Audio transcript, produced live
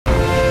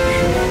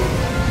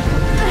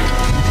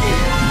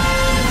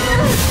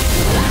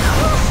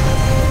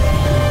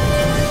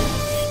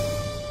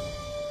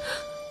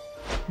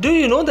Do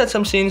you know that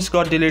some scenes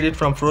got deleted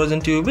from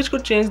Frozen 2 which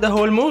could change the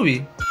whole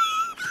movie?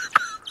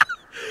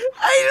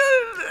 I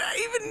don't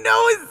even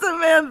know it,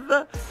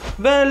 Samantha.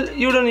 Well,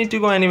 you don't need to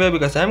go anywhere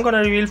because I'm gonna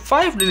reveal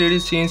 5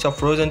 deleted scenes of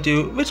Frozen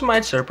 2 which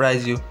might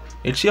surprise you.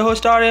 It's your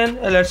host Aryan,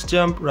 and let's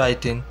jump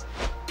right in.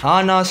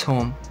 Anna's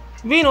Home.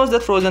 We know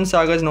that Frozen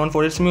saga is known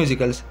for its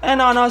musicals,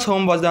 and Anna's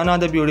Home was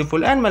another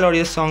beautiful and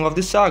melodious song of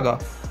this saga.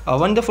 A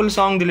wonderful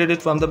song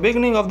deleted from the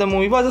beginning of the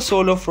movie was a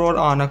solo for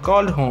Anna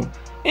called Home,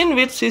 in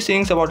which she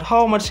sings about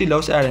how much she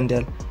loves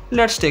Arendelle.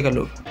 Let's take a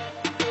look.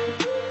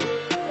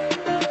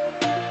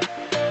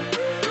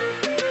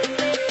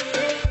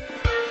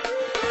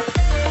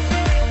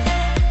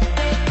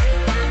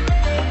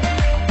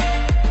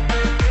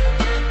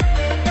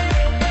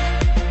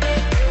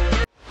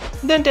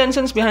 The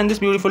intentions behind this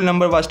beautiful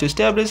number was to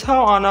establish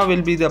how Anna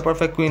will be the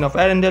perfect queen of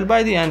Arendelle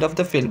by the end of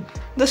the film.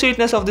 The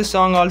sweetness of this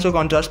song also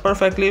contrasts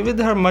perfectly with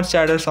her much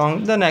sadder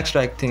song The Next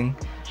Right Thing,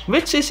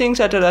 which she sings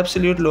at her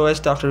absolute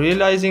lowest after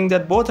realizing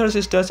that both her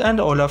sisters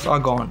and Olaf are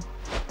gone.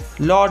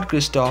 Lord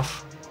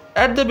Kristoff.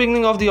 At the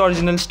beginning of the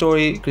original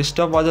story,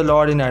 Kristoff was a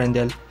lord in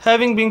Arendelle,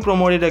 having been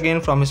promoted again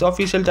from his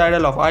official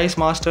title of Ice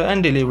Master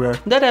and Deliverer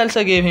that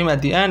Elsa gave him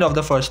at the end of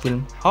the first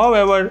film.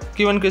 However,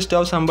 given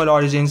Kristoff's humble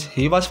origins,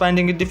 he was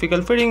finding it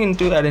difficult fitting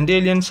into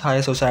Arendellian's high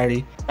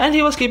society, and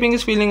he was keeping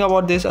his feeling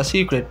about this a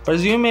secret,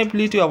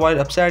 presumably to avoid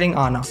upsetting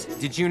Anna.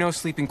 Did you know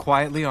sleeping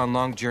quietly on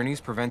long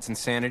journeys prevents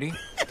insanity?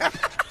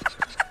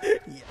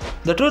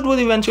 The truth would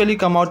eventually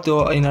come out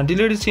though in a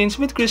deleted scenes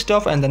with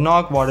Kristoff and the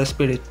Nog water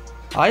spirit.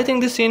 I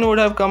think this scene would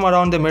have come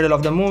around the middle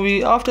of the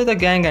movie after the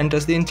gang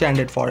enters the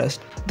enchanted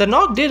forest. The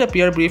Nog did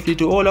appear briefly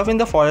to Olaf in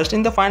the forest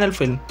in the final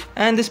film,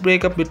 and this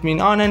breakup between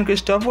Anna and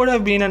Kristoff would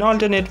have been an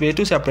alternate way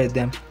to separate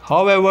them.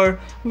 However,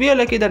 we are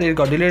lucky that it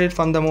got deleted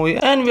from the movie,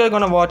 and we are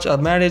gonna watch a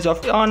marriage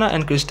of Anna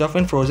and Kristoff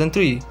in Frozen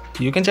 3.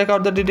 You can check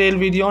out the detailed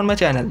video on my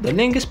channel, the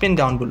link is pinned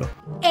down below.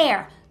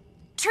 Air,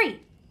 tree,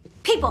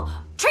 people,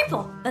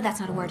 triple. Oh, that's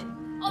not a word.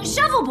 Oh,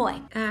 shovel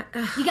boy.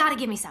 You gotta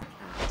give me some.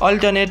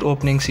 Alternate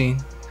opening scene.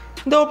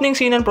 The opening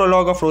scene and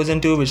prologue of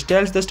Frozen 2, which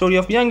tells the story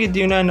of young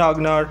Iduna and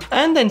Ragnar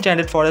and the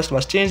Enchanted Forest,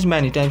 was changed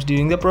many times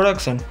during the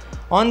production.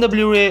 On the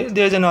Blu-ray,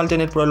 there is an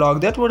alternate prologue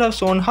that would have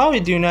shown how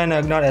Iduna and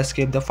Ragnar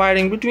escaped the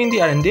fighting between the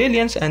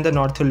Arendellians and the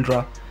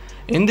Northuldra.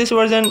 In this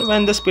version,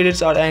 when the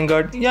spirits are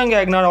angered, young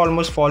Ragnar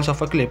almost falls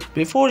off a cliff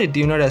before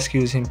Iduna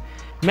rescues him.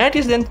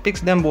 Mattis then picks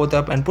them both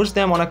up and puts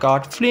them on a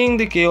cart, fleeing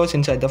the chaos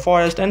inside the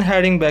forest and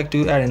heading back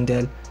to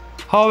Arendelle.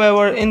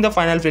 However, in the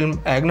final film,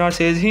 Ragnar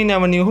says he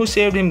never knew who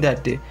saved him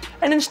that day,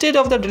 and instead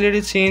of the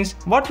deleted scenes,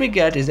 what we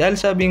get is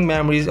Elsa being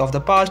memories of the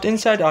past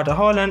inside Arta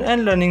Holland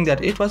and learning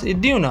that it was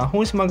Iduna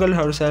who smuggled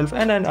herself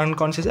and an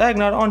unconscious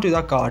Ragnar onto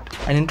the cart.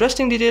 An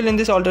interesting detail in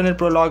this alternate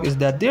prologue is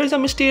that there is a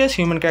mysterious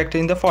human character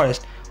in the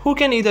forest who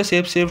can either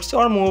shapeshifts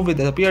or move with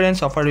the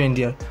appearance of a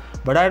reindeer,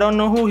 but I don't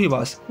know who he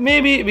was.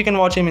 Maybe we can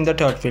watch him in the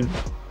third film.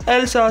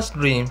 Elsa's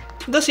Dream.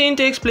 The scene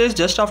takes place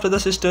just after the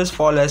sisters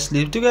fall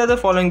asleep together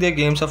following their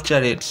games of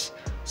charades.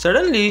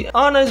 Suddenly,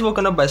 Anna is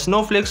woken up by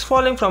snowflakes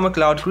falling from a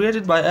cloud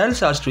created by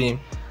Elsa's dream.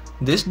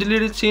 This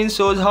deleted scene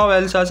shows how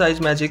Elsa's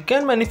ice magic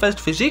can manifest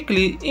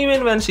physically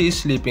even when she is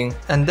sleeping,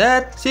 and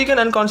that she can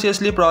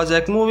unconsciously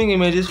project moving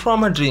images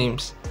from her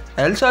dreams.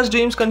 Elsa's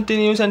dreams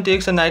continues and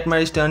takes a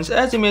nightmarish turn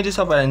as images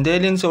of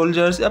Arendellian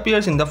soldiers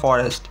appears in the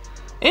forest.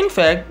 In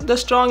fact, the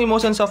strong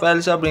emotions of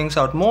Elsa brings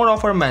out more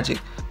of her magic,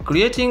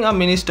 creating a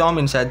mini storm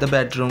inside the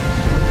bedroom.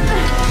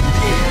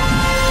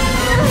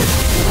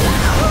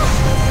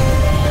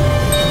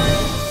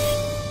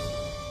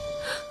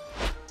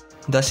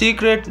 The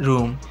Secret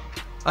Room.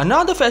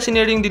 Another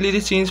fascinating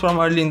deleted scenes from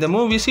early in the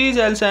movie sees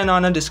Elsa and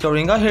Anna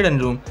discovering a hidden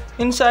room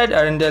inside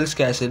Arendelle's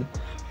castle,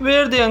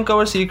 where they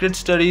uncover secret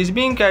studies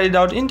being carried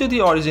out into the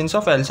origins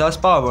of Elsa's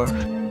power.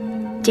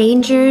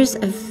 Dangers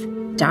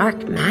of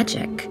dark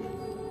magic.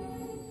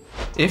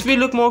 If we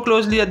look more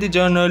closely at the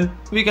journal,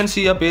 we can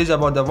see a page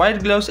about the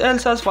white gloves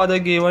Elsa's father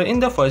gave her in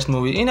the first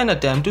movie in an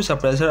attempt to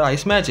suppress her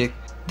ice magic.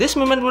 This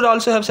moment would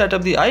also have set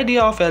up the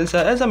idea of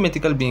Elsa as a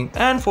mythical being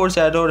and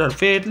foreshadowed her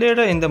fate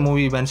later in the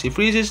movie when she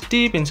freezes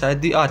deep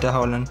inside the Arta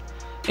Holland.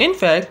 In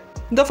fact,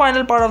 the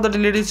final part of the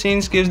deleted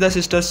scenes gives the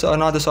sisters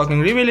another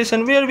shocking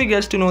revelation where we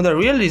get to know the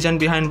real reason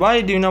behind why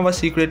Iduna was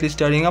secretly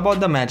studying about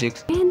the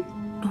magics.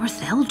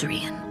 North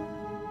Eldrian.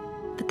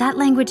 But that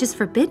language is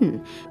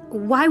forbidden.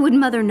 Why would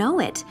Mother know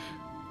it?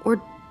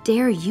 Or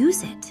dare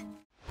use it?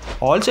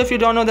 Also, if you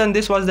don't know, then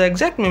this was the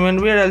exact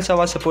moment where Elsa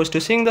was supposed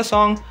to sing the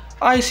song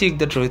I Seek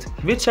the Truth,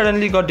 which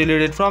suddenly got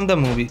deleted from the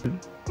movie.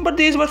 But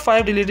these were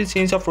 5 deleted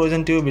scenes of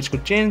Frozen 2 which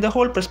could change the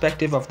whole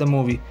perspective of the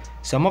movie.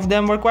 Some of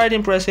them were quite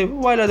impressive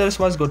while others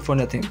was good for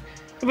nothing.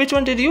 Which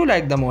one did you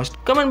like the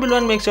most? Comment below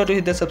and make sure to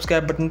hit the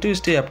subscribe button to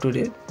stay up to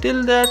date.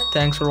 Till that,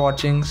 thanks for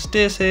watching,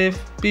 stay safe,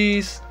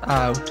 peace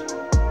out.